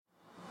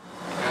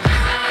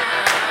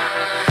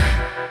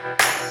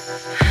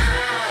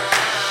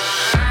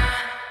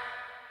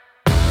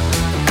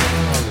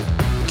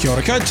Kia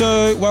ora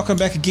koutou. Welcome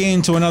back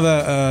again to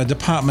another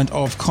Department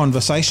of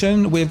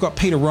Conversation. We've got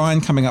Peter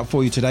Ryan coming up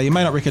for you today. You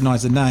may not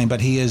recognise the name,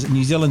 but he is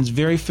New Zealand's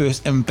very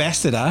first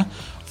ambassador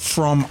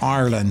from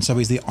Ireland. So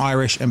he's the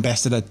Irish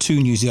ambassador to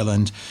New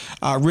Zealand.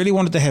 Really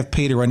wanted to have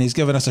Peter, and he's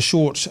given us a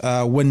short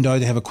window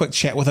to have a quick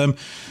chat with him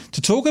to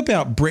talk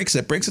about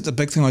Brexit. Brexit's a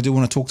big thing I do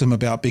want to talk to him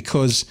about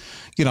because,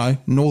 you know,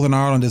 Northern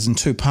Ireland is in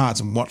two parts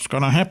and what's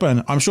going to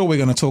happen. I'm sure we're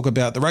going to talk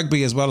about the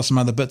rugby as well as some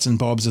other bits and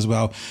bobs as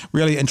well.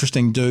 Really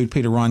interesting dude,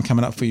 Peter Ryan,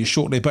 coming up for you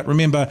shortly. But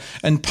remember,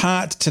 in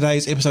part,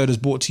 today's episode is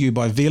brought to you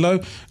by Velo.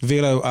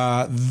 Velo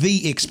are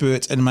the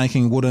experts in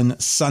making wooden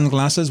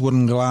sunglasses,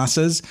 wooden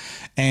glasses,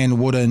 and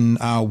wooden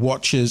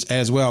watches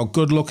as well.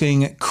 Good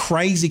looking,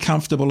 crazy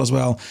comfortable as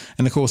well.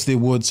 And of course, they're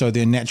wood, so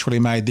they're naturally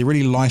made. They're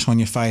really light on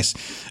your face.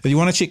 If you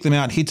want to check them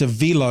out, head to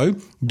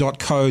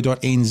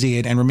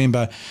velo.co.nz. And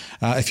remember,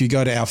 if you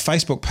go to our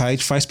Facebook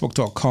page,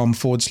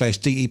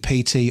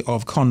 facebook.com/DEPT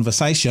of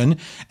conversation,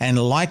 and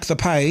like the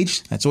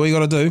page, that's all you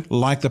got to do,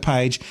 like the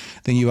page,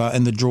 then you are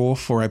in the draw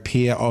for a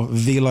pair of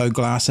Velo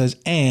glasses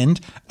and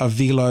a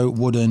Velo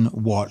wooden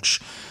watch.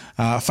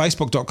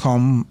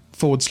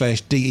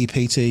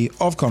 Facebook.com/DEPT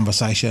of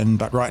conversation.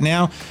 But right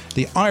now,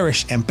 the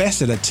Irish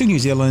ambassador to New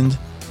Zealand,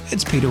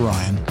 it's Peter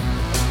Ryan.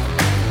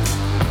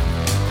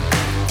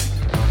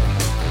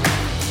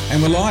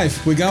 And we're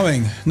live, we're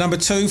going. Number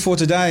 2 for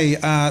today.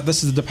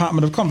 This is the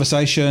Department of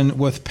Conversation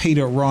with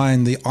Peter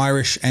Ryan, the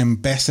Irish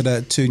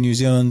ambassador to New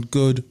Zealand.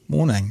 Good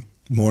morning.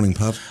 Morning,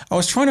 Pat. I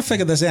was trying to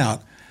figure this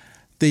out.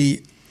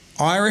 The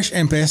Irish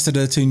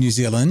ambassador to New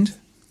Zealand,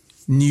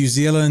 New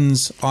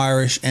Zealand's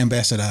Irish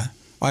ambassador.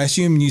 I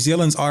assume New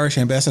Zealand's Irish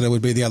ambassador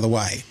would be the other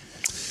way,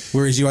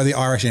 whereas you are the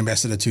Irish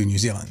ambassador to New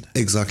Zealand.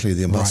 Exactly,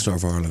 the ambassador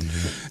of Ireland.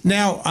 Yeah.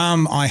 Now,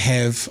 I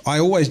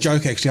always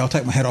joke, actually, I'll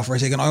take my hat off for a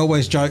second. I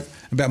always joke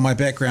about my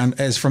background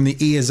as from the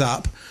ears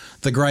up,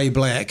 the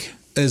grey-black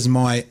is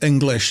my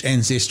English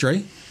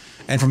ancestry,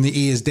 and from the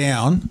ears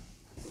down,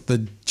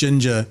 the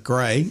ginger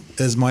grey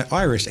is my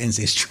Irish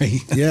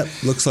ancestry. Yeah,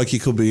 looks like you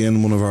could be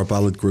in one of our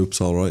ballad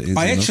groups, all right.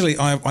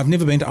 I've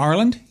never been to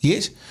Ireland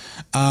yet.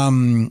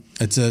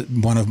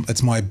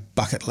 It's my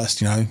bucket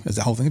list. You know, it's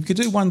the whole thing. If you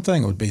could do one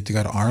thing, it would be to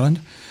go to Ireland.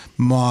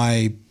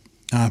 My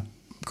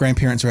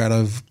grandparents are out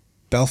of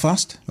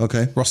Belfast.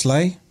 Okay,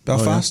 Rosslea,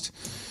 Belfast.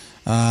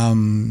 Oh, yeah.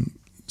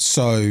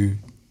 So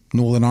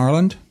Northern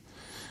Ireland.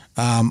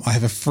 I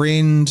have a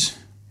friend,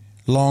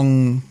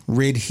 long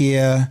red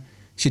hair.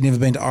 She'd never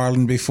been to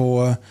Ireland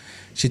before.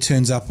 She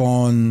turns up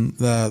on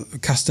the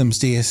customs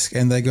desk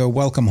and they go,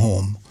 "Welcome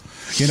home."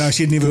 You know,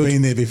 she'd never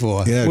been there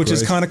before, yeah, which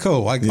great. Is kind of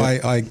cool. I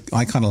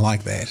kind of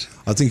like that.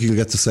 I think you'll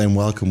get the same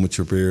welcome with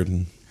your beard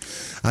and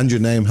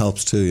your name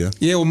helps too, yeah?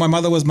 Yeah, well, my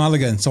mother was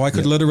Mulligan, so I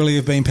could literally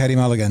have been Paddy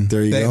Mulligan.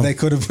 There you go. They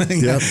could have been.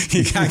 Yep.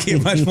 You can't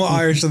get much more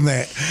Irish than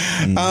that.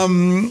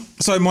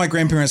 So my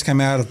grandparents came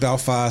out of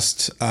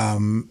Belfast.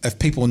 If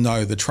people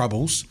know the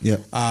Troubles,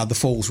 the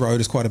Falls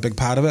Road is quite a big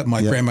part of it.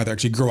 My grandmother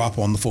actually grew up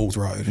on the Falls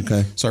Road.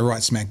 Okay. So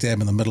right smack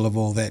dab in the middle of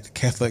all that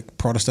Catholic,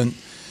 Protestant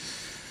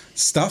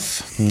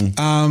stuff.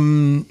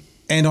 And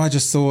I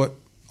just thought,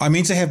 I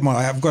mean to have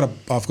I've got a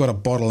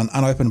bottle, an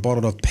unopened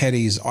bottle of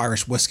Paddy's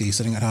Irish whiskey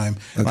sitting at home.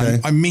 Okay.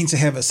 I mean to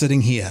have it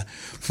sitting here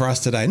for us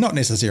today, not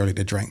necessarily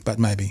to drink, but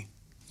maybe,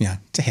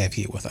 to have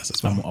here with us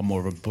as well. I'm more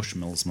of a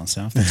Bushmills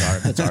myself.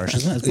 It's Irish,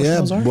 isn't it?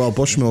 Irish? Well,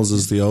 Bushmills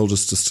is the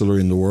oldest distillery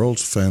in the world,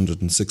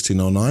 founded in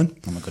 1609.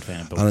 I'm a good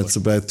fan of Bush. And it's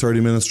about 30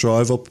 minutes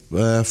drive up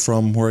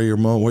from where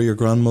your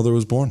grandmother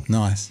was born.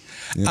 Nice.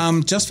 Yeah.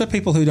 Just for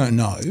people who don't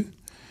know,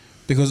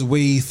 because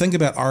we think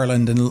about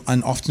Ireland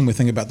and often we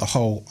think about the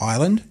whole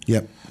island.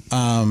 Yep.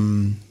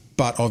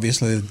 But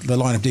obviously the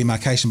line of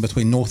demarcation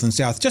between North and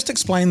South. Just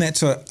explain that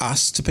to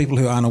us, to people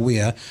who aren't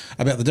aware,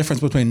 about the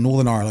difference between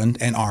Northern Ireland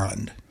and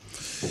Ireland.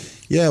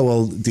 Yeah,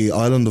 well, the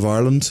island of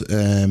Ireland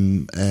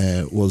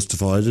was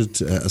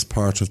divided as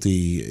part of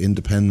the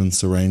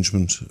independence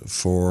arrangement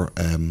for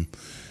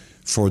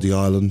the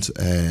island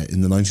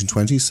in the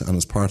 1920s, and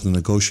as part of the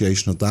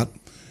negotiation of that,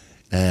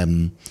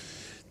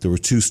 there were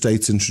 2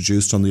 states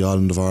introduced on the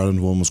island of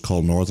Ireland. One was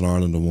called Northern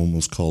Ireland and one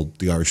was called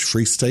the Irish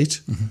Free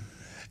State. Mm-hmm.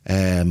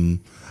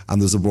 And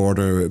there's a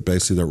border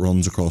basically that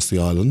runs across the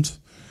island,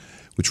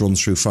 which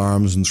runs through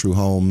farms and through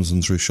homes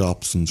and through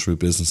shops and through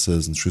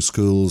businesses and through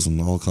schools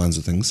and all kinds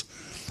of things.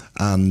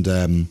 And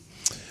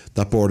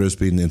that border has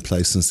been in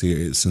place since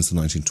the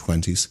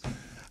 1920s.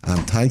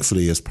 And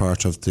thankfully, as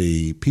part of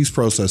the peace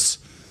process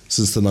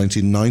since the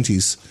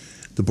 1990s,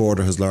 the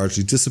border has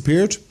largely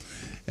disappeared.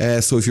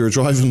 So if you were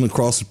driving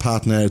across the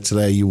path now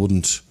today, you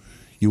wouldn't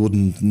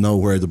know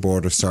where the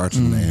border started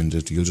and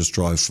ended. You'll just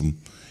drive.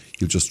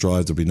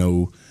 There'll be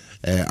no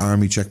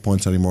army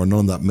checkpoints anymore.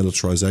 None of that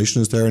militarisation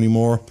is there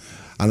anymore,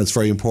 and it's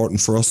very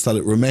important for us that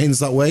it remains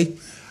that way.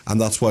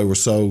 And that's why we're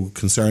so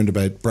concerned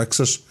about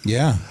Brexit.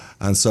 Yeah.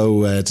 And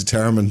so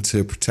determined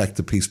to protect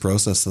the peace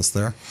process that's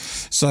there.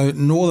 So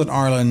Northern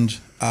Ireland,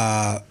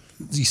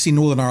 you see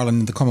Northern Ireland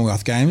in the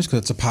Commonwealth Games because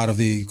it's a part of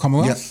the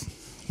Commonwealth. Yep.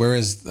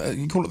 Whereas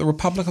you call it the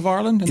Republic of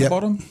Ireland in the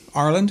bottom.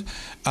 Ireland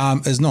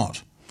is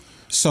not.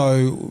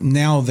 So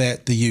now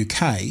that the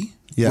UK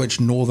which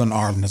Northern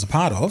Ireland is a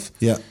part of,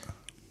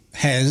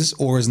 has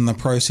or is in the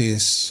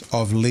process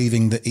of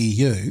leaving the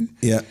EU,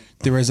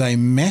 there is a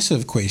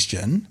massive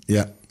question.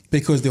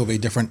 Because there'll be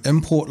different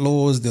import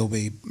laws, there'll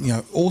be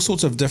all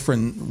sorts of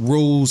different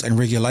rules and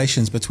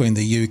regulations between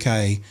the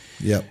UK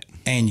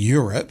and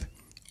Europe.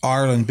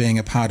 Ireland being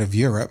a part of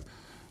Europe,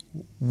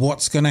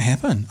 what's going to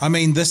happen? I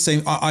mean, this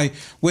seemed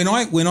when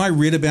I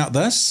read about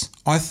this,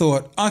 I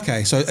thought,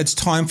 okay, so it's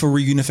time for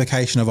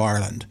reunification of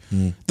Ireland.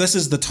 This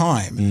is the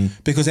time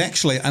because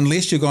actually,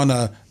 unless you're going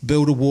to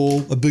build a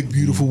wall, a big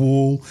beautiful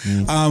wall,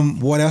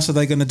 what else are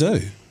they going to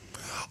do?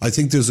 I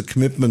think there's a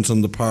commitment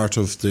on the part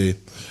of the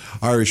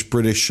Irish,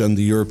 British and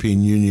the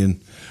European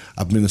Union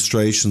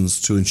administrations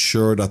to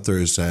ensure that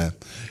there's a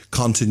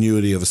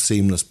continuity of a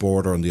seamless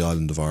border on the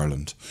island of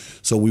Ireland.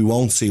 So we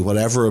won't see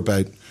whatever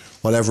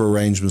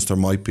arrangements there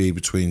might be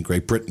between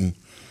Great Britain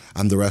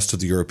and the rest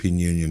of the European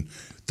Union.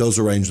 Those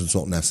arrangements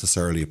won't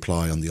necessarily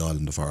apply on the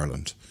island of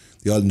Ireland.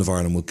 The island of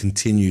Ireland will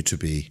continue to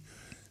be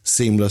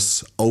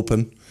seamless,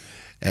 open.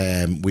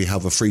 We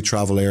have a free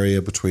travel area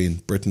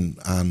between Britain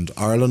and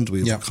Ireland.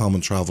 We have a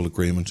common travel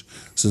agreement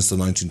since the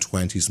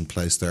 1920s in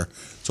place there.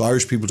 So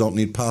Irish people don't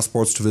need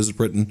passports to visit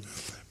Britain.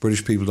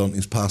 British people don't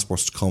need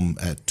passports to come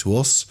to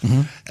us.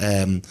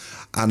 And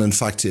in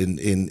fact,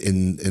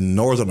 in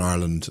Northern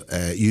Ireland,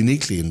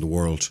 uniquely in the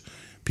world,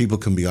 people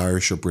can be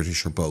Irish or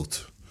British or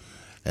both.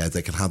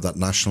 They can have that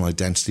national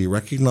identity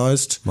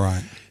recognised.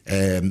 Right.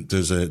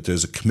 There's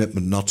a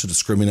commitment not to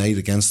discriminate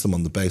against them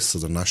on the basis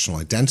of their national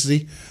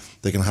identity.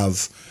 They can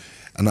have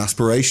an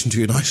aspiration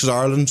to United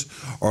Ireland,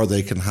 or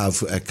they can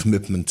have a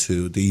commitment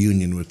to the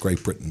union with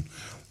Great Britain.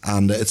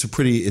 And it's a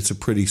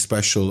pretty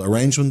special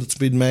arrangement that's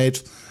been made.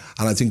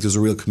 And I think there's a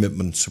real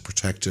commitment to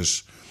protect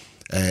it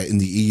in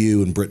the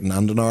EU and Britain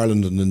and in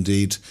Ireland, and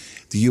indeed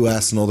the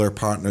US and other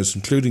partners,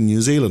 including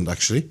New Zealand,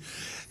 actually.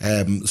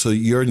 So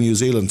your New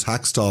Zealand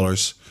tax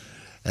dollars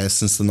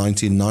since the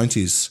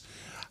 1990s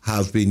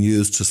have been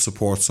used to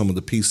support some of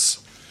the peace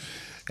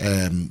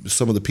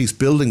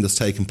building that's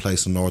taken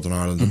place in Northern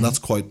Ireland, and that's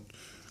quite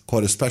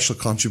a special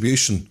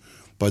contribution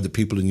by the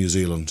people in New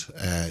Zealand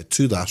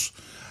to that,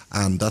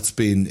 and that's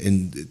been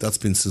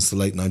since the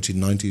late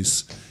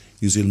 1990s.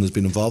 New Zealand has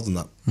been involved in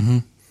that.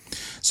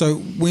 So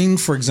when,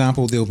 for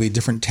example, there'll be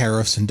different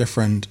tariffs and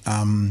different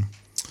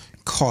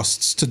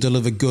costs to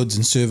deliver goods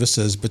and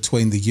services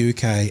between the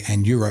UK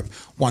and Europe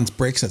once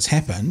Brexit's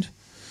happened,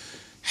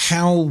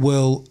 how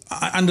will,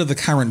 under the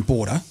current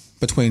border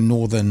between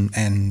Northern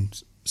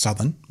and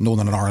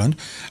Ireland,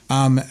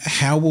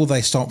 how will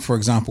they stop, for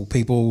example,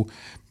 people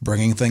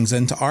bringing things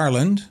into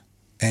Ireland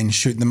and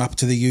shoot them up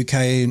to the UK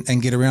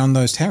and get around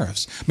those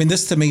tariffs? I mean,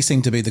 this to me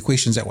seemed to be the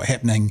questions that were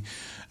happening,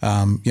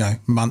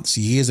 months,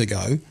 years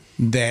ago,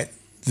 that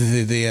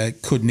there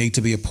could need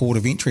to be a port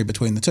of entry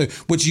between the two,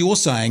 which you're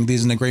saying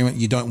there's an agreement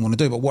you don't want to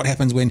do. But what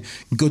happens when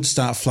goods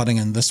start flooding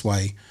in this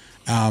way,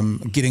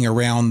 getting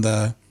around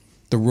the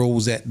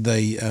rules that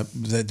the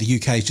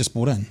UK has just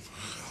brought in?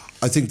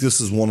 I think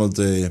this is one of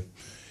the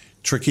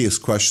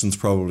trickiest questions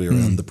probably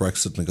around the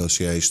Brexit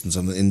negotiations,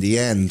 and in the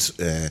end,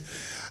 a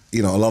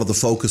lot of the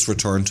focus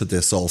returned to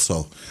this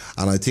also,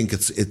 and I think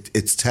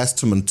it's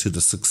testament to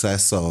the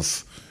success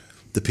of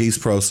the peace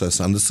process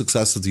and the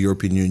success of the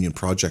European Union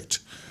project.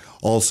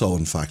 Also,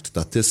 in fact,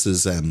 that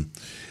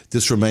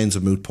this remains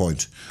a moot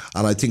point,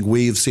 and I think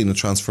we've seen a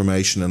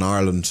transformation in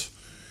Ireland,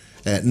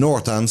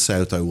 north and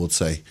south, I would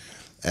say,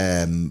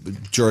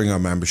 during our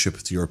membership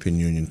of the European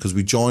Union, because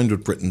we joined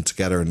with Britain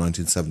together in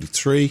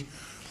 1973.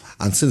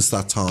 And since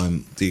that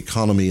time, the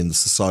economy and the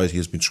society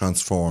has been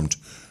transformed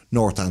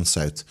north and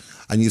south.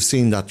 And you've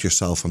seen that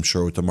yourself, I'm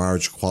sure, with the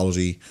marriage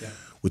equality,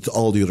 with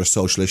all the other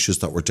social issues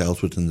that were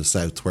dealt with in the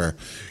south, where,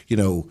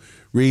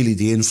 really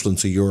the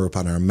influence of Europe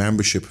and our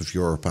membership of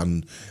Europe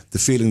and the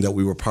feeling that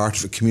we were part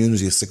of a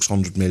community of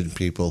 600 million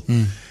people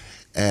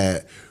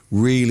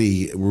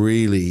really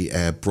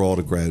brought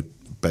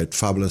about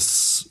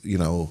fabulous,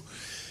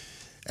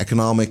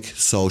 economic,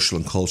 social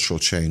and cultural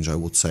change, I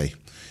would say,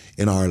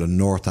 in Ireland,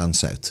 north and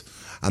south.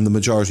 And the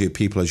majority of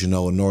people, as you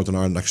know, in Northern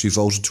Ireland actually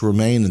voted to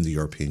remain in the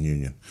European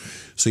Union.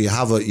 So you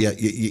have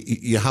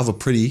a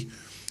pretty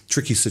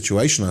tricky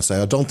situation, I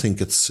say. I don't think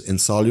it's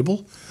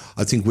insoluble.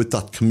 I think with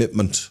that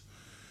commitment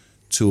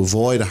to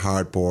avoid a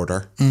hard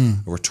border, a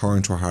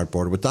return to a hard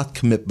border, with that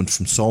commitment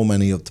from so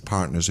many of the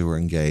partners who are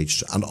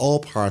engaged, and all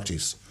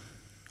parties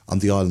on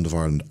the island of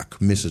Ireland are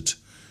committed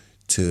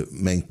to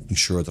making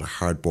sure that a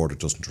hard border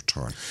doesn't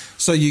return.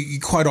 So you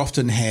quite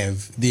often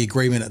have the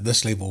agreement at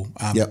this level,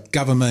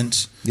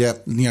 government,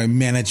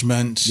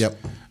 management,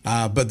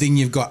 but then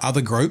you've got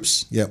other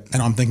groups, and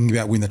I'm thinking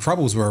about when the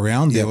Troubles were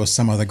around, there were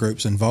some other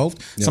groups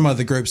involved, some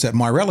other groups that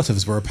my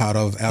relatives were a part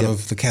of out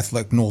of the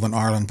Catholic Northern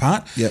Ireland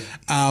part,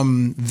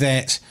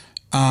 that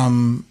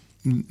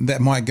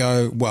might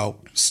go, well,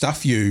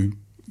 stuff you,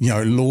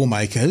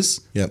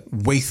 lawmakers,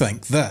 we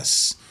think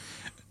this.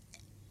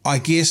 I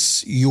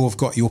guess you've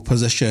got your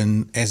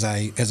position as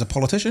a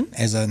politician,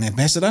 as an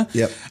ambassador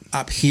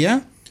up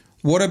here.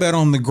 What about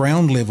on the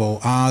ground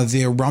level? Are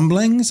there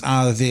rumblings?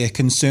 Are there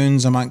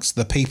concerns amongst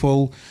the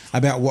people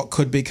about what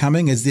could be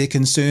coming? Is there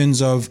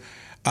concerns of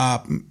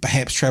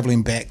perhaps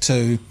travelling back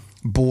to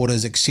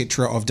borders,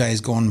 etc., of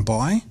days gone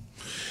by?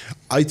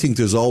 I think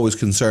there's always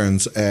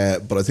concerns,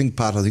 but I think,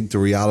 Pat, the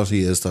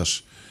reality is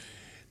that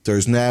there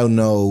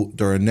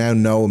are now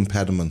no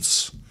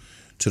impediments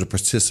to the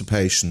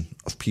participation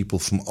of people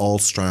from all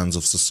strands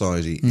of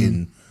society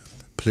in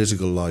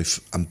political life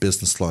and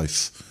business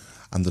life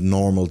and the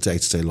normal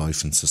day-to-day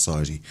life in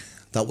society.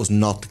 That was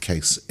not the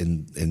case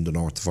in the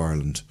north of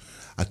Ireland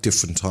at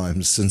different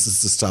times since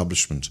its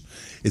establishment.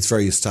 Its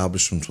very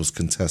establishment was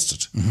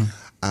contested.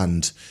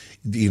 And,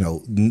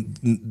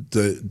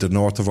 the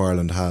north of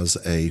Ireland has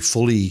a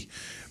fully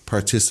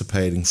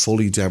participating,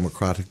 fully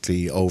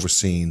democratically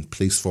overseen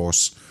police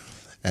force.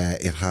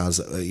 It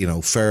has,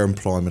 fair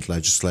employment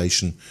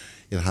legislation.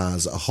 It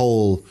has a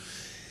whole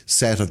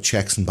set of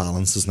checks and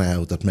balances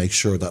now that make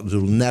sure that it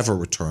will never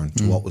return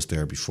to what was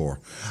there before.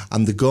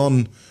 And the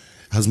gun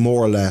has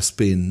more or less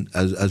been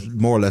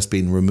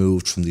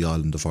removed from the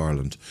island of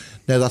Ireland.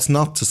 Now, that's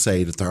not to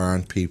say that there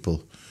aren't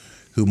people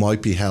who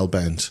might be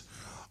hell-bent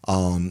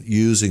on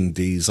using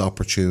these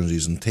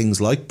opportunities and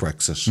things like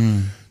Brexit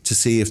to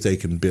see if they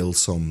can build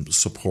some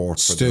support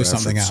for their efforts. Stir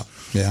something up,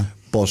 yeah.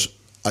 But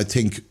I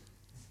think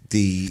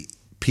the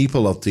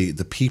people of the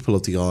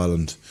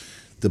island,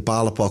 the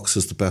ballot box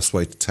is the best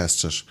way to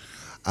test it,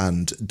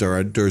 and there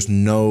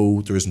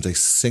isn't a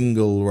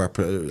single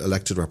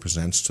elected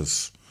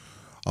representative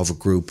of a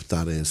group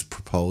that is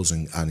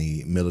proposing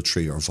any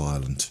military or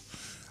violent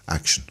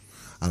action.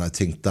 And I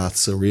think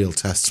that's a real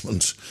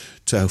testament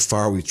to how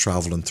far we've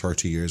travelled in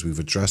 30 years. We've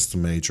addressed the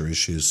major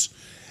issues.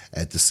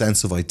 The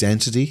sense of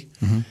identity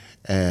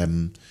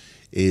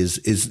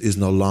is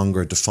no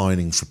longer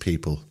defining for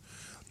people.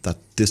 That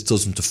this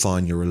doesn't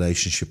define your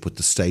relationship with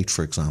the state,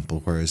 for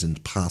example, whereas in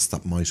the past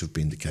that might have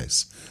been the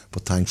case.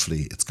 But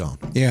thankfully, it's gone.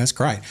 Yeah, that's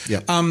great.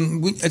 Yeah.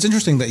 It's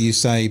interesting that you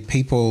say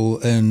people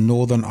in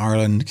Northern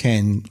Ireland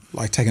can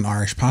take an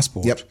Irish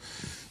passport. Yep.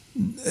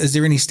 Is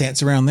there any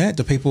stats around that?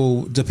 Do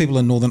people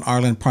in Northern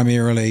Ireland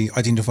primarily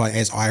identify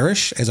as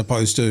Irish as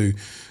opposed to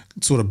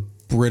sort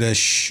of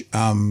British?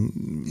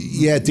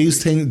 Yeah,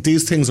 these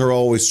things are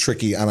always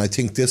tricky, and I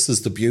think this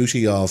is the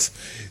beauty of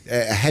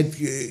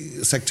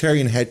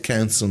sectarian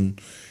headcounts, and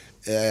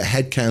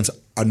headcounts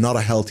are not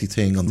a healthy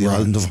thing on the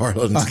island of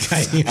Ireland.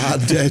 Okay.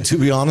 And to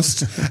be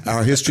honest,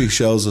 our history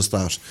shows us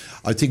that.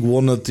 I think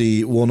one of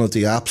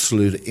the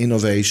absolute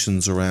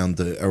innovations around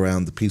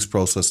the peace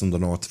process in the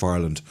north of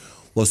Ireland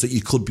was that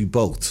you could be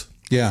both.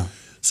 Yeah.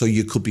 So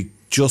you could be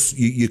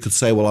you could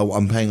say, well,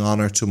 I'm paying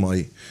honour to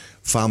my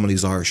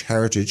family's Irish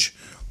heritage,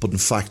 but in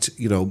fact,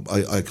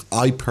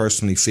 I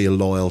personally feel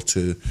loyal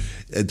to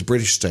the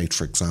British state,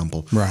 for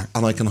example, right?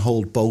 And I can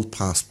hold both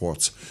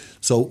passports.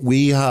 So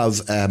we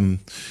have, I'm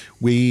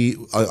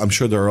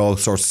sure there are all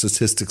sorts of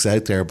statistics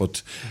out there,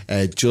 but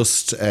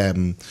just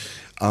on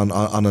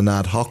an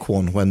ad hoc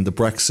one, when the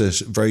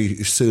Brexit, very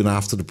soon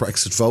after the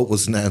Brexit vote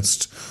was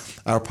announced,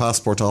 our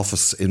passport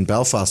office in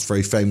Belfast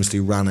very famously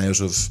ran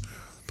out of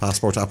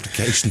passport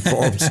application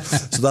forms.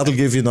 So that'll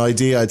give you an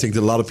idea. I think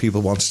that a lot of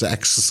people wanted to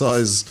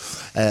exercise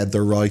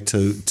their right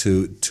to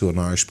an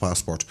Irish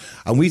passport.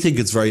 And I think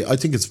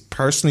it's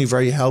personally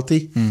very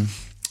healthy.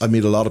 I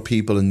meet a lot of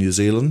people in New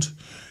Zealand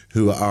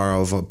who are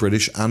of a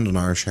British and an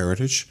Irish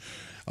heritage.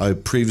 I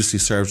previously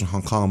served in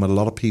Hong Kong. I met a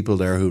lot of people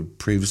there who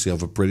previously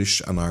have a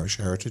British and Irish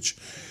heritage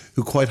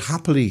who quite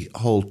happily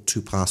hold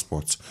two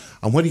passports.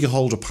 And whether you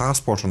hold a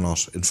passport or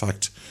not, in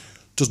fact,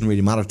 doesn't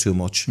really matter too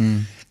much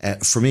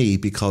for me,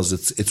 because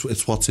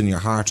it's what's in your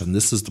heart. And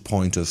this is the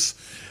point of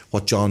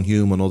what John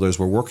Hume and others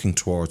were working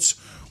towards,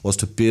 was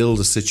to build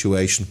a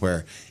situation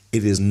where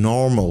it is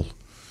normal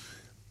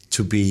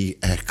to be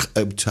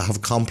to have a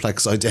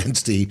complex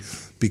identity,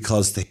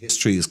 because the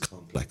history is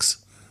complex.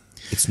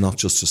 It's not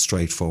just a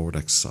straightforward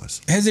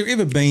exercise. Has there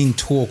ever been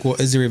talk, or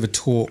is there ever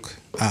talk,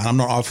 I'm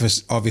not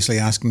obviously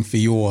asking for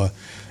your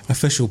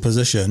official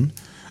position,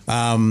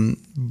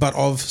 but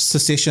of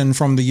secession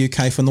from the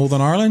UK for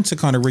Northern Ireland to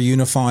kind of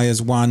reunify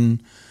as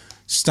one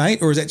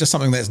state? Or is that just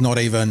something that's not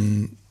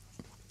even,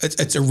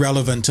 it's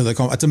irrelevant to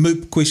it's a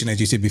moot question, as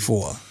you said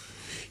before?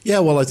 Yeah,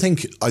 well, I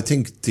think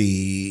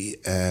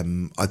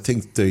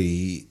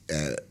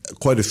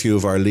quite a few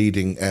of our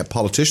leading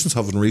politicians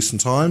have in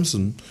recent times,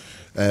 and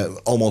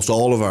almost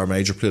all of our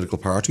major political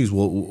parties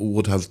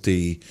would have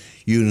the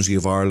unity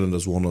of Ireland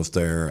as one of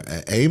their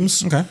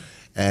aims. Okay.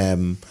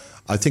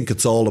 I think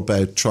it's all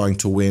about trying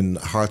to win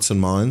hearts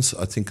and minds.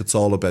 I think it's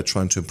all about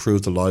trying to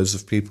improve the lives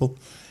of people.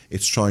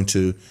 It's trying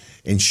to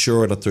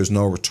ensure that there's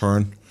no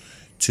return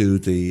to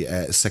the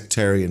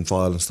sectarian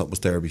violence that was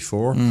there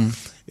before.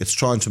 It's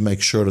trying to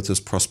make sure that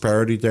there's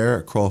prosperity there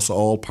across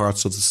all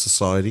parts of the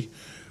society.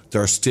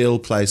 There are still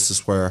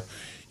places where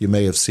you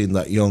may have seen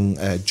that young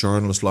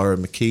journalist Laura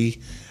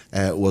McKee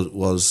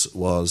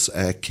was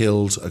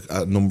killed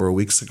a number of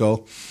weeks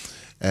ago,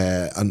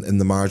 and in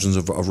the margins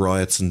of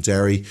riots in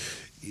Derry,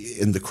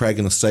 in the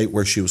Cregan estate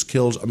where she was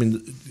killed. I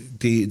mean,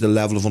 the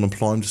level of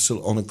unemployment is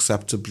still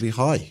unacceptably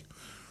high.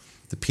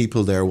 the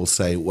people there will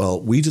say, well,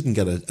 we didn't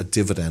get a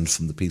dividend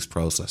from the peace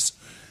process.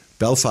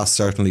 Belfast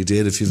certainly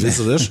did. If you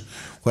visit it,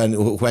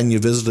 when you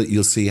visit it,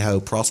 you'll see how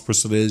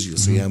prosperous it is. You'll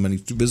see how many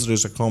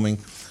visitors are coming.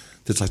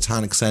 The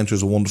Titanic Centre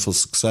is a wonderful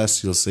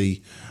success. You'll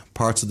see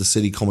parts of the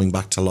city coming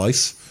back to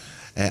life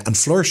and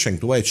flourishing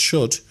the way it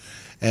should.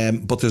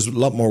 But there's a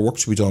lot more work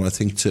to be done, I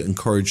think, to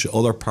encourage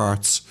other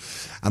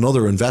parts and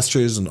other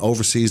investors and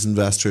overseas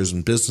investors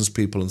and business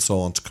people and so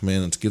on to come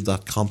in and to give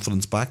that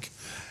confidence back.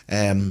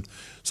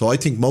 So I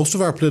think most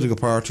of our political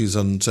parties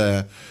and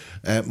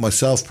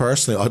myself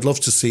personally, I'd love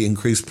to see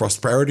increased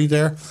prosperity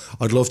there.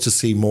 I'd love to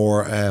see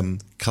more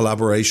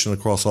collaboration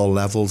across all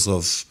levels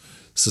of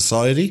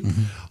society.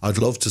 I'd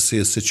love to see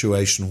a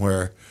situation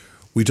where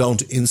we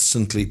don't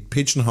instantly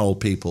pigeonhole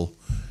people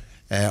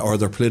or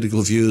their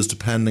political views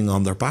depending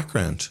on their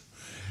background.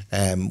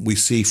 We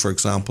see, for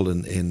example,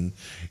 in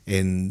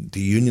the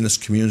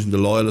unionist community, the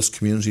loyalist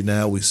community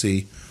now, we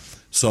see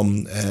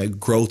some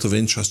growth of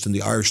interest in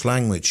the Irish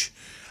language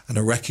and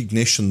a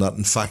recognition that,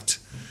 in fact,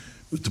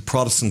 the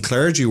Protestant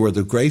clergy were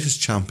the greatest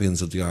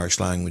champions of the Irish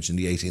language in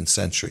the 18th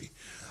century.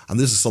 And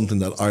this is something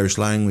that Irish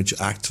language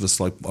activists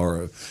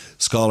or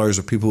scholars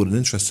or people with an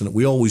interest in it,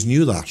 we always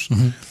knew that.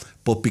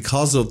 But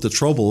because of the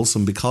troubles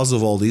and because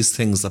of all these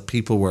things that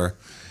people were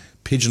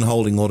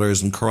pigeonholing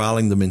others and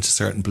corralling them into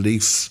certain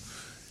belief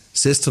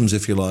systems,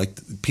 if you like,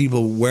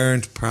 people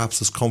weren't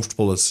perhaps as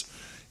comfortable as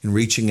in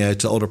reaching out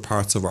to other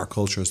parts of our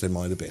culture as they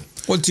might have been.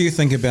 What do you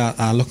think about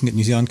looking at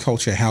New Zealand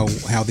culture, how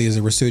there's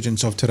a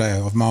resurgence of today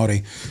of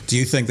Māori? Do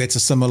you think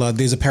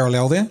there's a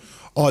parallel there?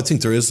 Oh, I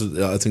think there is.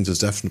 I think there's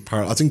definitely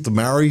parallel. I think the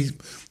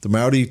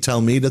Maori tell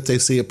me that they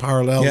see a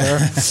parallel there.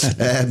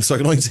 So I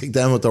can only take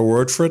them at their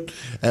word for it.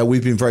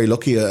 We've been very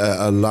lucky.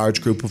 A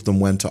large group of them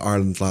went to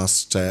Ireland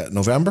last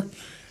November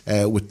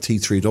with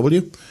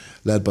T3W,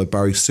 led by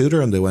Barry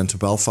Souter, and they went to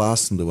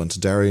Belfast and they went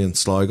to Derry and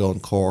Sligo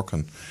and Cork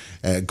and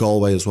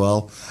Galway as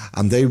well.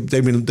 And they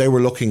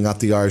were looking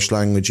at the Irish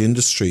language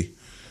industry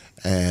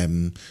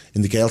in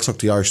the Gaeltacht,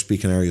 the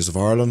Irish-speaking areas of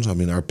Ireland. I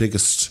mean, our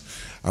biggest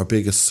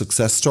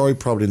success story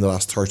probably in the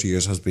last 30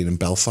 years has been in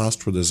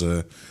Belfast, where there's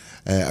a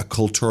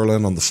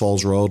Culturalin on the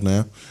Falls Road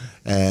now,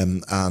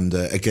 and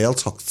a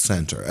Gaeltacht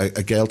centre,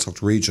 a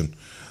Gaeltacht region,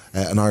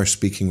 an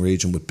Irish-speaking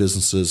region with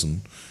businesses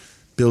and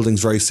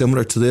buildings very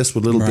similar to this,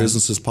 with little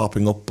businesses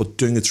popping up, but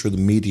doing it through the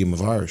medium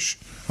of Irish.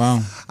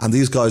 Wow. And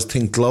these guys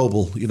think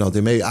global. You know,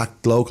 they may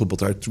act local, but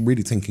they're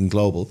really thinking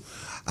global.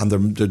 And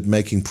they're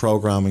making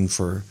programming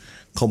for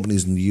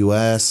companies in the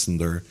US, and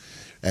they're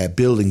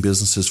building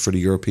businesses for the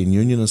European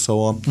Union and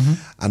so on.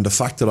 And the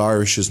fact that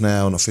Irish is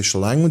now an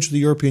official language of the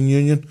European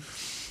Union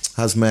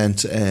has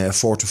meant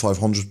 400 to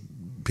 500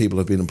 people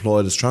have been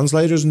employed as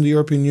translators in the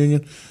European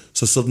Union.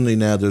 So suddenly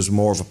now there's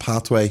more of a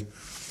pathway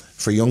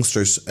for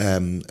youngsters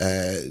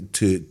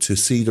to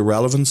see the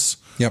relevance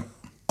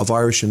of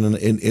Irish in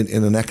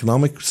an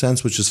economic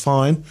sense, which is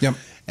fine,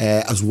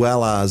 as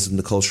well as in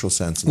the cultural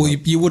sense. Well,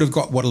 you would have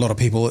got what a lot of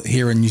people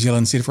here in New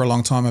Zealand said for a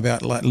long time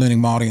about like learning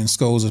Māori in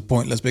schools is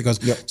pointless because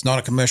it's not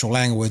a commercial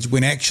language,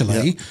 when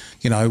actually,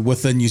 you know,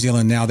 within New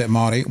Zealand now that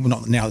Māori, well,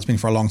 not now, it's been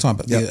for a long time,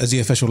 but as the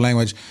official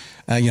language,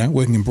 you know,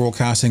 working in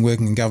broadcasting,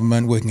 working in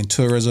government, working in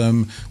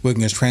tourism,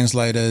 working as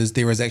translators,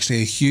 there is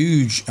actually a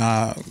huge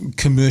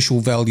commercial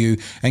value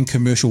and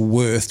commercial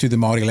worth to the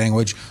Māori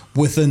language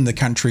within the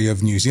country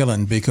of New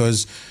Zealand,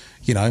 because,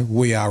 you know,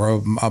 we are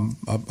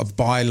a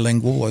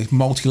bilingual, or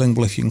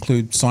multilingual if you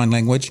include sign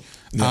language,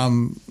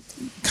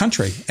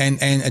 country, and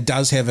it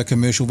does have a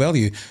commercial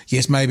value.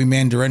 Yes, maybe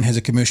Mandarin has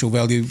a commercial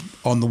value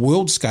on the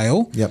world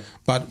scale,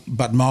 but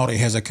Māori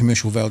has a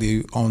commercial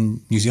value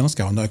on New Zealand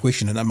scale, no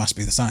question, and it must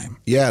be the same.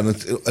 Yeah, and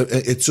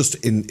it's just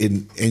in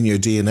your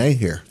DNA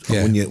here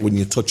when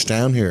you touch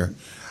down here,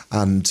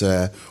 and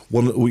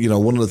one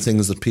of the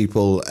things that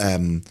people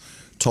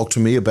talk to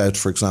me about,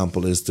 for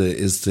example, is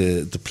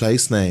the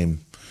place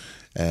name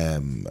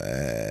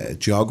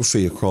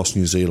geography across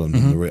New Zealand,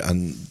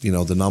 and you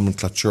know, the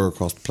nomenclature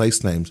across the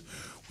place names.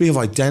 We have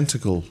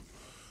identical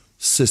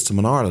system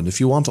in Ireland.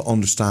 If you want to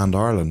understand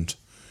Ireland,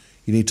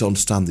 you need to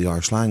understand the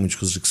Irish language,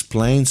 because it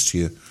explains to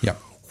you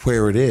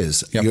where it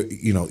is.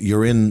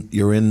 You're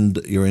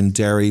in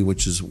Derry,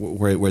 which is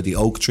where the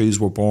oak trees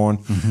were born.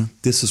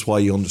 This is why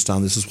you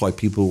understand. This is why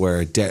people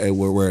wear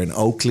an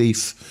oak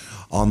leaf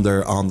on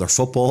their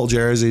football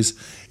jerseys.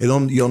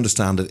 You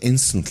understand it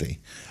instantly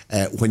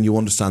when you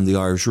understand the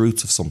Irish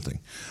roots of something.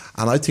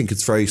 And I think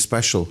it's very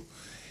special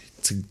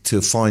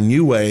to find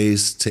new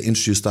ways to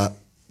introduce that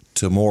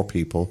to more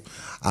people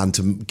and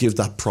to give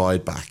that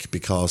pride back,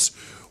 because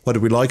whether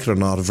we like it or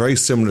not, a very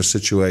similar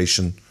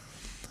situation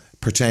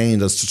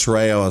pertained as to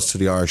Terreo as to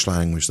the Irish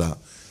language, that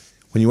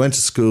when you went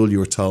to school you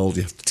were told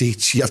you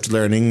have to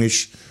learn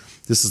English,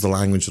 this is the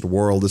language of the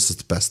world, this is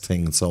the best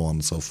thing, and so on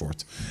and so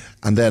forth.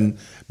 And then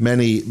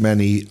many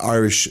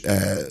Irish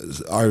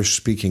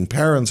speaking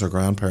parents or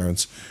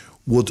grandparents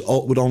would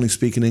only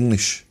speak in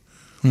English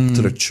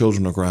to their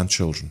children or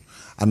grandchildren.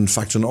 And in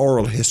fact, an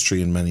oral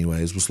history in many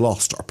ways was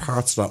lost, or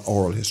parts of that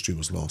oral history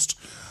was lost.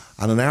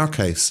 And in our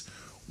case,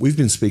 we've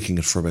been speaking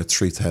it for about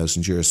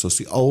 3,000 years. So it's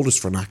the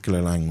oldest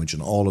vernacular language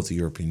in all of the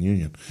European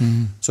Union.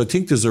 So I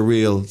think there's a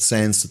real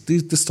sense that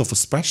this stuff is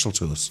special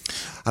to us.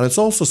 And it's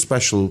also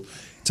special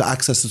to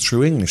access it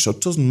through English. So it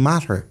doesn't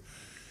matter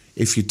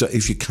if you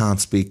can't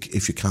speak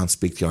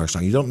the Irish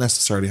language. You don't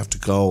necessarily have to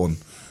go and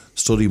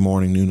study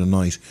morning, noon and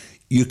night.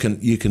 You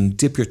can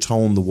dip your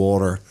toe in the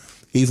water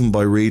even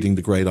by reading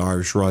the great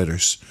Irish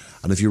writers.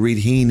 And if you read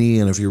Heaney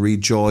and if you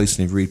read Joyce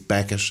and if you read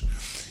Beckett,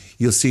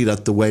 you'll see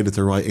that the way that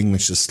they write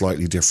English is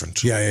slightly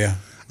different. Yeah.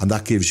 And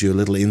that gives you a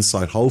little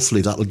insight.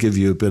 Hopefully that'll give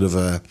you a bit of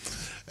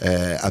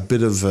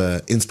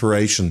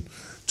inspiration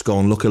to go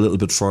and look a little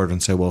bit further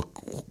and say, well,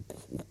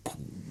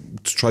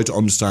 to try to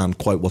understand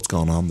quite what's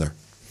going on there.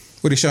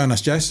 What are you showing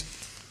us, Jace?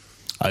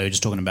 Oh, you were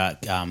just talking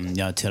about Te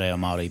Reo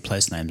Māori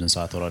place names, and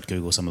so I thought I'd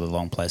Google some of the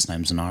long place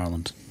names in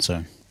Ireland.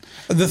 So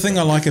the thing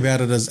I like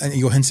about it is, and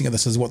you're hinting at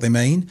this, is what they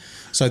mean.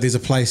 So there's a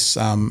place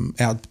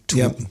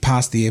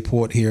past the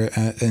airport here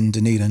in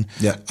Dunedin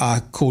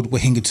called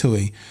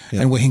Wahingatui,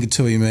 and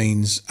Wahingatui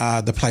means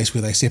the place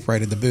where they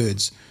separated the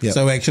birds.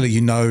 So actually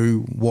you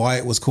know why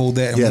it was called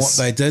that and what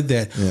they did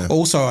there.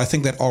 Also, I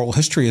think that oral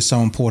history is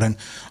so important.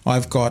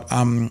 I've got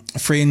a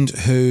friend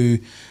who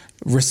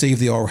received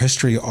the oral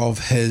history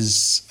of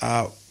his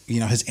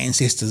his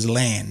ancestors'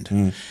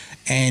 land.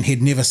 And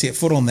he'd never set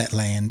foot on that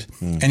land.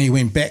 And he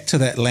went back to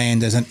that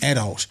land as an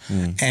adult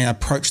and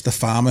approached the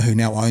farmer who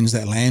now owns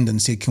that land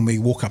and said, can we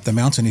walk up the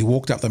mountain? He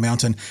walked up the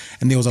mountain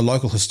and there was a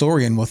local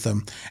historian with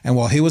him. And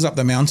while he was up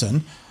the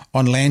mountain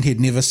on land he'd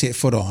never set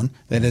foot on,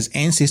 that his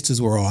ancestors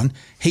were on,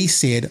 he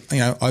said,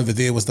 over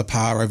there was the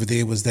pa, over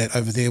there was that,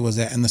 over there was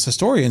that. And this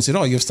historian said,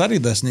 oh, you've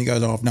studied this? And he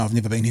goes, oh, no, I've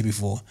never been here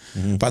before.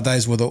 But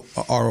those were the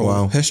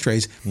oral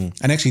histories.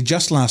 And actually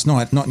just last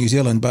night, not New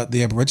Zealand, but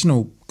the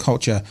Aboriginal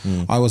culture,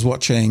 I was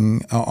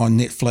watching on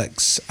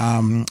Netflix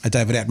a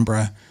David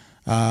Attenborough,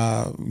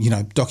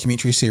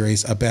 documentary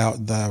series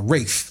about the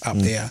reef up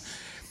there.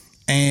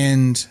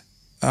 And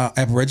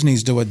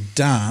Aborigines do a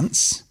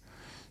dance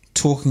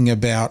talking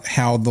about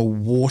how the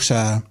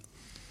water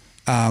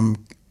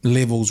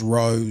levels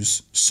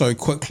rose so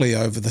quickly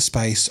over the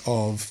space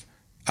of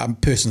a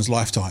person's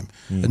lifetime.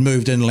 It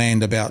moved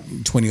inland about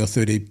 20 or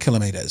 30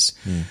 kilometres.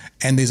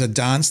 And there's a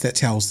dance that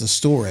tells the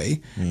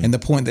story. And the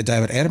point that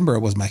David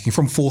Attenborough was making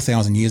from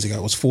 4,000 years ago,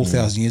 it was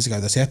 4,000 years ago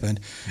this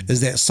happened,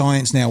 is that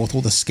science now, with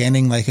all the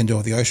scanning they can do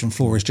of the ocean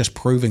floor, is just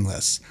proving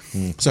this.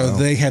 So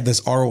they have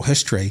this oral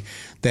history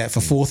that for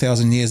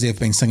 4,000 years they've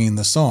been singing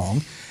the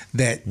song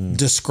that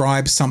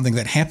describes something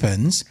that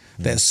happens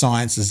that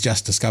science is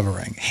just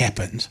discovering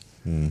happened.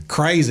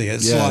 Crazy.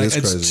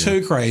 It's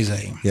too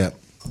crazy. Yeah.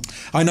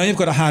 I know you've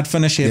got a hard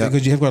finish here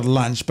because you have got a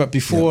lunch, but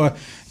before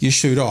you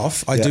shoot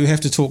off, I do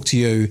have to talk to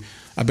you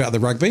about the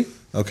rugby.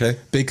 Okay.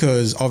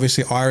 Because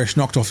obviously Irish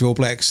knocked off the All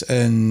Blacks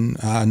in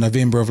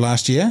November of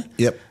last year.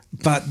 Yep.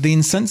 But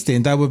then since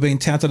then, they were being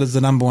touted as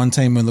the number one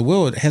team in the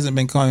world. It hasn't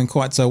been going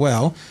quite so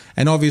well.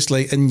 And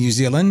obviously in New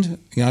Zealand,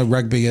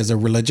 rugby is a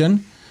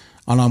religion.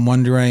 And I'm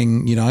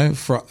wondering,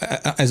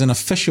 as an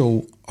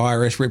official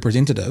Irish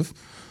representative,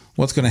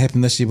 what's going to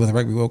happen this year with the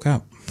Rugby World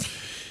Cup?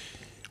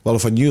 Well,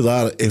 if I knew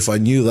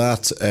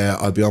that,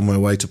 I'd be on my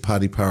way to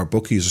Paddy Power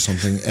Bookies or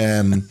something.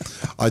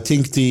 I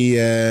think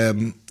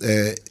it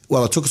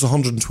took us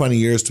 120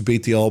 years to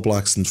beat the All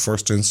Blacks in the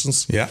first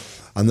instance. Yeah.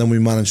 And then we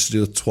managed to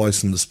do it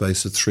twice in the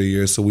space of 3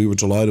 years. So we were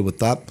delighted with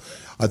that.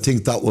 I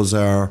think that was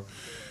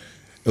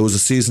it was a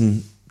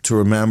season to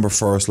remember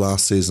for us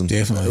last season.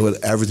 Definitely.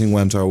 Everything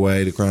went our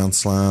way, the Grand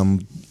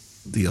Slam,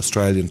 the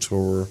Australian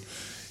Tour,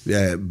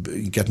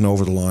 getting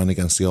over the line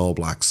against the All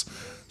Blacks.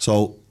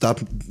 So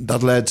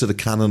that led to the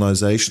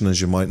canonisation, as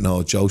you might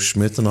know, Joe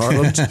Schmidt in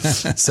Ireland,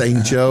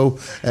 St. Joe,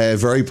 a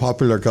very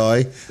popular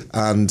guy,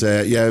 and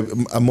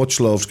a much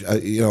loved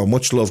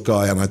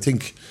guy. And I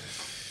think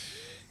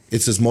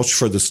it's as much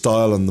for the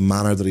style and the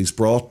manner that he's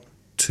brought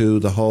to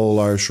the whole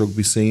Irish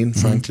rugby scene,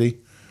 frankly,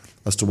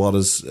 as to what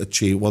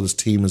his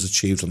team has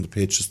achieved on the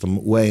pitch, just the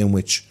way in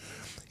which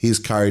he's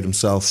carried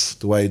himself,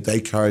 the way they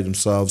carry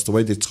themselves, the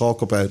way they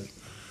talk about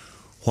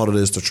what it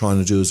is they're trying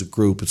to do as a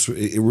group.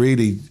 It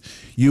really,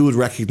 you would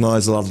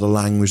recognise a lot of the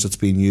language that's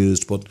being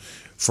used, but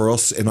for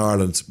us in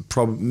Ireland,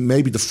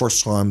 maybe the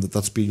first time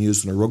that's being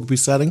used in a rugby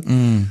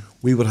setting,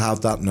 we would have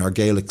that in our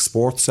Gaelic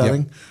sports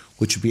setting,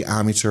 which would be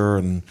amateur,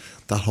 and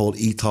that whole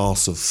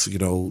ethos of,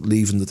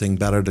 leaving the thing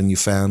better than you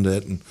found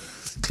it and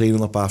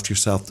cleaning up after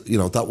yourself.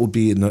 That would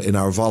be in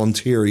our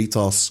volunteer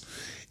ethos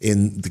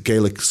in the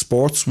Gaelic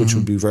sports, which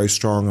would be very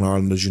strong in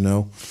Ireland, as you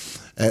know.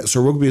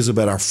 So rugby is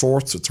about our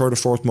third or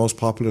fourth most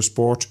popular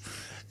sport.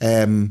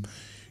 The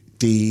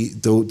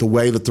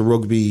way that the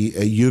rugby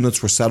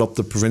units were set up,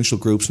 the provincial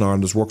groups in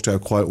Ireland, has worked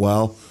out quite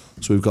well.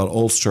 So we've got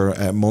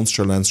Ulster,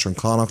 Munster, Leinster and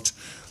Connacht.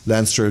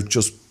 Leinster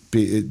just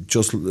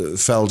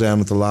fell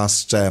down at the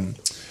last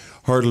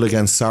hurdle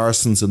against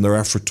Saracens in their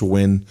effort to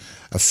win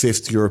a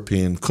fifth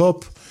European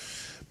Cup.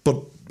 But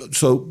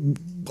so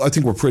I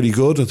think we're pretty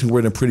good. I think we're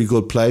in a pretty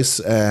good place.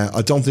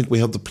 I don't think we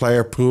have the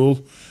player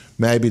pool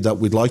maybe that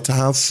we'd like to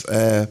have.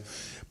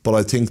 But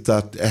I think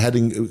that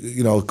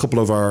a couple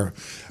of our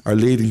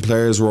leading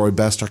players, Rory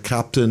Best, our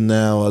captain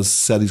now, has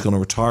said he's going to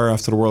retire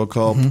after the World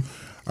Cup.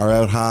 Our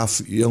out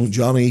half, young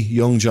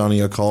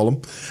Johnny, I call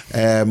him,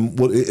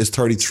 is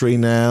 33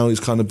 now. He's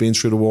kind of been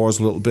through the wars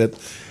a little bit.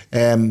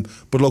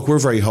 But look, we're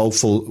very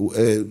hopeful.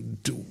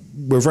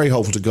 We're very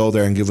hopeful to go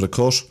there and give it a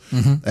cut.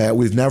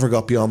 We've never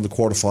got beyond the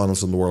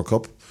quarterfinals in the World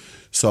Cup.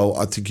 So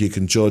I think you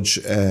can judge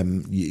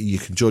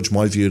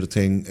my view of the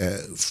thing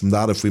from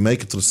that. If we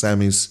make it to the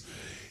semis,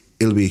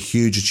 it'll be a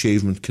huge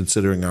achievement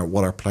considering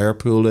what our player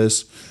pool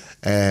is.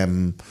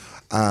 And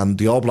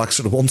the All Blacks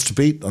are the ones to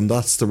beat, and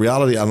that's the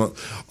reality. And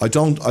I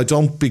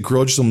don't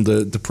begrudge them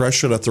the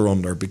pressure that they're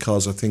under,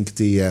 because I think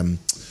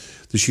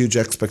there's huge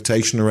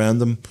expectation around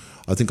them.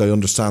 I think I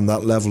understand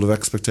that level of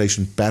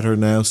expectation better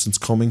now since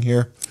coming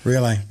here.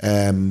 Really?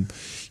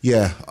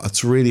 Yeah,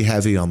 it's really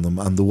heavy on them,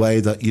 and the way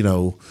that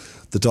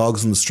the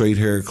dogs in the street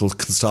here can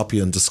stop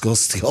you and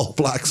discuss the All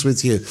Blacks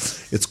with you.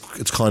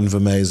 It's kind of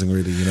amazing,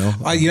 really. You know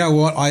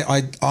what?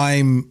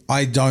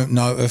 I don't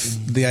know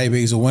if the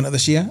ABs will win it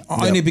this year.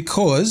 Only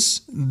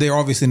because they're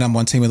obviously number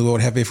one team in the world,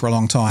 have been for a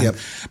long time. Yep.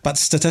 But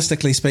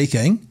statistically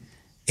speaking,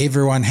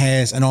 everyone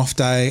has an off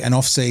day, an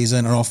off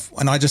season,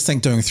 and I just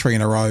think doing 3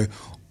 in a row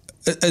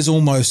is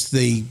almost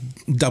the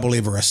double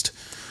Everest.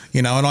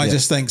 And I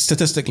just think,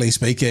 statistically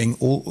speaking,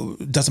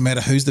 it doesn't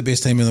matter who's the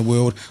best team in the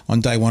world on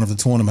day one of the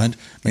tournament.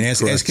 I mean,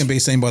 as can be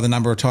seen by the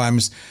number of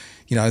times,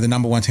 the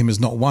number one team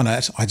has not won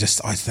it. I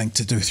think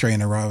to do 3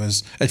 in a row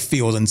it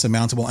feels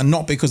insurmountable, and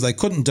not because they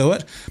couldn't do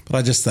it, but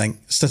I just think,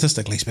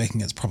 statistically speaking,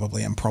 it's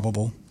probably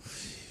improbable.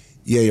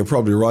 Yeah, you're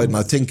probably right, and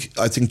I think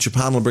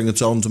Japan will bring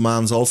its own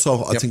demands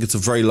also. I think it's a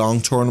very long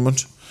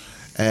tournament.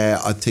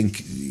 I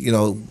think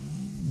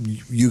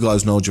you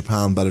guys know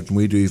Japan better than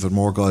we do. You've had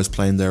more guys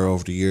playing there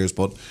over the years,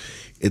 but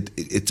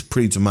it's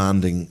pretty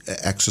demanding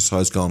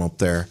exercise going up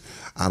there,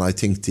 and I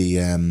think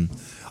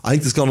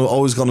there's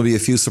always going to be a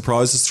few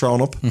surprises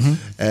thrown up.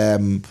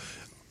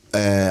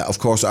 Of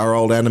course, our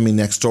old enemy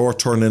next door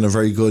turned in a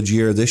very good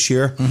year this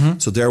year,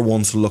 so they're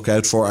ones to look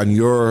out for. And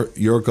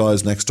your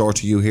guys next door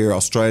to you here,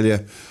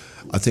 Australia,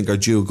 I think are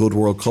due a good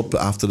World Cup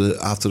after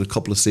the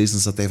couple of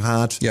seasons that they've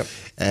had. Yep.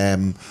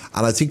 And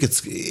I think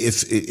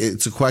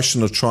it's a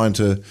question of trying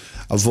to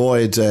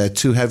avoid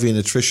too heavy an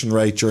attrition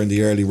rate during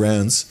the early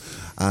rounds,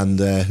 and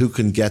who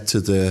can get to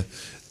the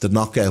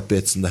knockout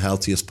bits in the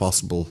healthiest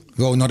possible.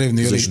 Well, not even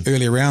the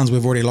early rounds.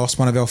 We've already lost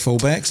one of our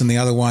fullbacks, and the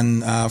other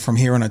one from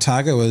here in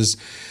Otago is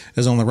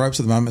on the ropes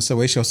at the moment. So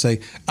we shall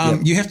see.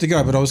 You have to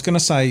go, but I was going to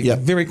say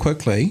very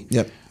quickly.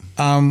 Yep.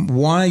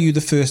 Why are you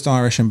the first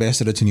Irish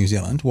ambassador to New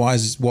Zealand? Why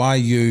has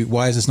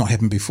this not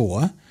happened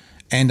before?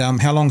 And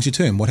how long's your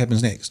term? What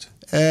happens next?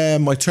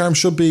 My term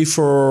should be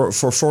for a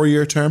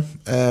 4-year term.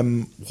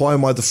 Why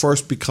am I the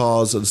first?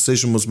 Because a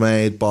decision was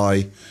made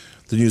by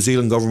the New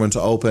Zealand government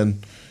to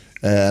open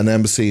an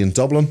embassy in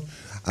Dublin,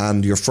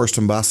 and your first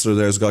ambassador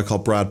there is a guy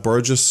called Brad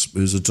Burgess,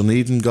 who's a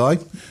Dunedin guy,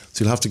 so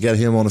you'll have to get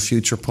him on a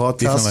future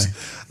podcast.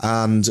 Definitely.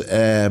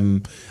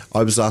 And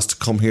I was asked to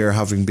come here,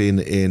 having been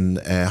in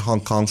Hong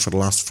Kong for the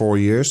last 4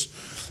 years.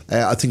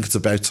 I think it's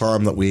about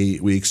time that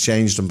we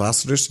exchanged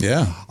ambassadors.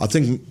 Yeah, I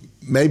think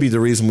maybe the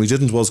reason we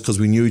didn't was because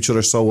we knew each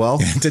other so well.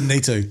 Didn't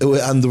need to,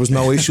 and there was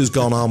no issues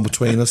going on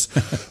between us.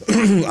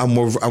 and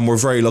we're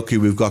very lucky.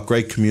 We've got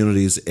great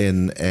communities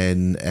in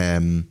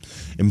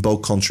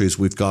both countries.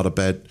 We've got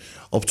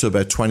up to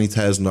about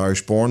 20,000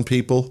 Irish-born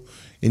people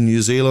in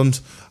New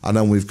Zealand, and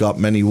then we've got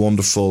many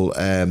wonderful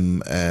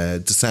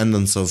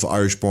descendants of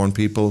Irish-born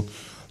people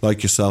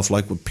like yourself,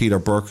 like with Peter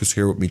Burke, who's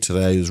here with me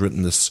today, who's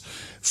written this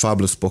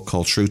fabulous book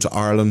called Through to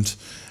Ireland.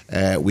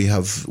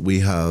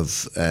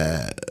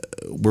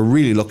 We're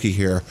really lucky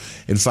here.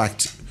 In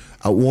fact,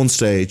 at one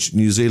stage,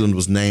 New Zealand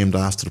was named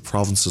after the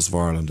provinces of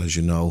Ireland. As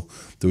you know,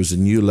 there was a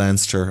new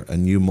Leinster, a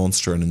new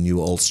Munster, and a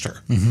new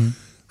Ulster.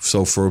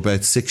 So for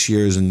about 6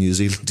 years in New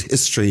Zealand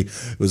history,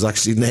 it was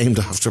actually named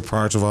after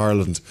part of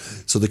Ireland.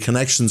 So the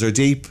connections are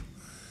deep.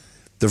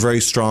 They're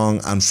very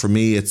strong, and for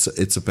me,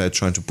 it's about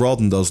trying to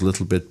broaden those a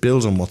little bit,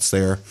 build on what's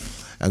there.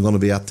 I'm going to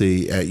be at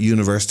the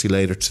university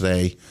later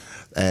today,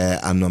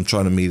 and I'm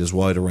trying to meet as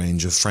wide a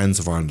range of friends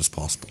of Ireland as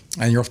possible.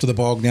 And you're off to the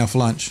bog now for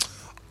lunch?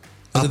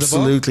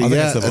 Absolutely,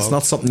 yeah. It's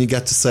not something you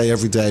get to say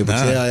every day, but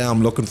I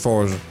am looking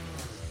forward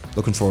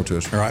to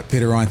it. All right,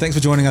 Peter Ryan, thanks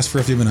for joining us for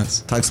a few minutes.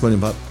 Thanks a million,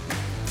 Pat.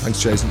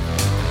 Thanks, Jason.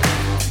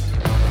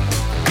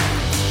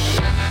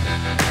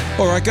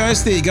 All right,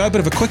 guys, there you go. A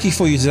bit of a quickie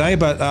for you today,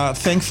 but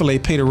thankfully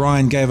Peter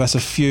Ryan gave us a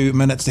few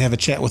minutes to have a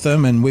chat with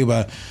him, and we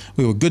were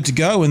good to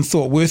go and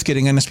thought worth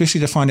getting in, especially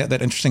to find out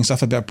that interesting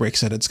stuff about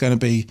Brexit. It's going to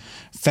be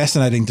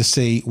fascinating to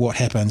see what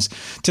happens.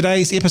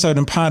 Today's episode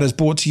in part is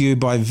brought to you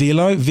by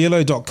Velo,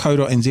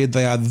 velo.co.nz.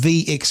 They are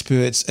the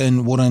experts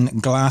in wooden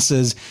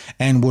glasses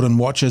and wooden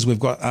watches. We've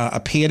got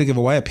a pair to give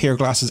away, a pair of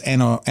glasses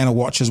and a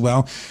watch as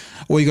well.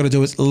 All you got to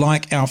do is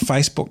like our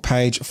Facebook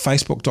page,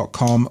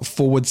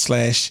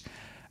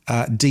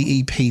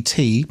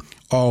 facebook.com/DEPT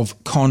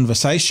of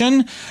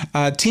conversation.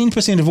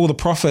 10% of all the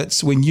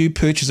profits when you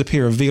purchase a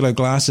pair of Velo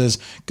glasses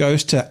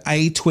goes to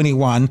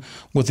A21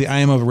 with the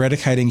aim of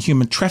eradicating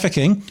human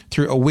trafficking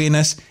through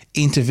awareness,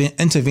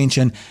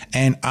 intervention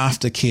and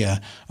aftercare.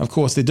 Of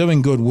course, they're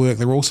doing good work.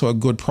 They're also a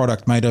good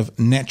product made of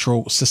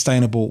natural,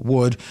 sustainable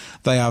wood.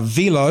 They are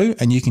Velo,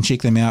 and you can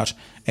check them out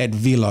at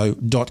velo.co.nz.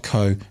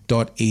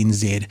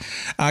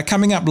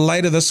 Coming up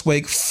later this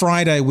week,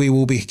 Friday, we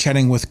will be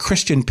chatting with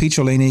Christian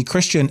Picciolini.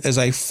 Christian is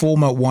a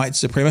former white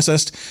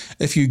supremacist.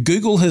 If you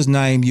Google his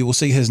name, you will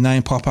see his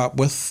name pop up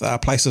with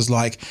places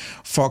like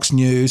Fox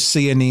News,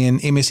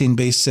 CNN,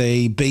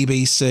 MSNBC,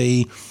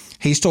 BBC.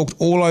 He's talked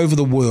all over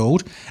the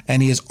world,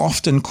 and he is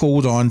often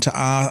called on to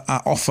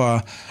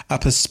offer a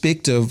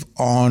perspective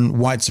on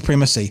white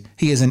supremacy.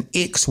 He is an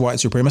ex-white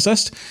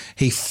supremacist.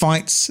 He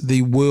fights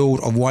the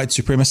world of white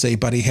supremacy,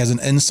 but he has an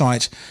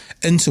insight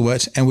into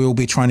it, and we will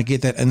be trying to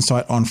get that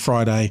insight on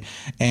Friday.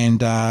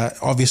 And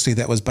obviously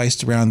that was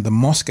based around the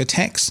mosque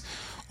attacks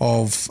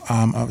of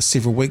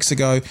several weeks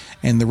ago,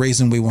 and the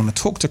reason we want to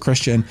talk to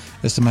Christian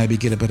is to maybe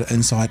get a bit of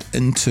insight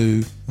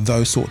into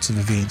those sorts of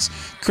events.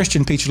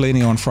 Christian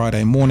Picciolini on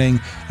Friday morning.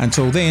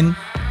 Until then,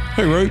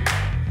 hooroo.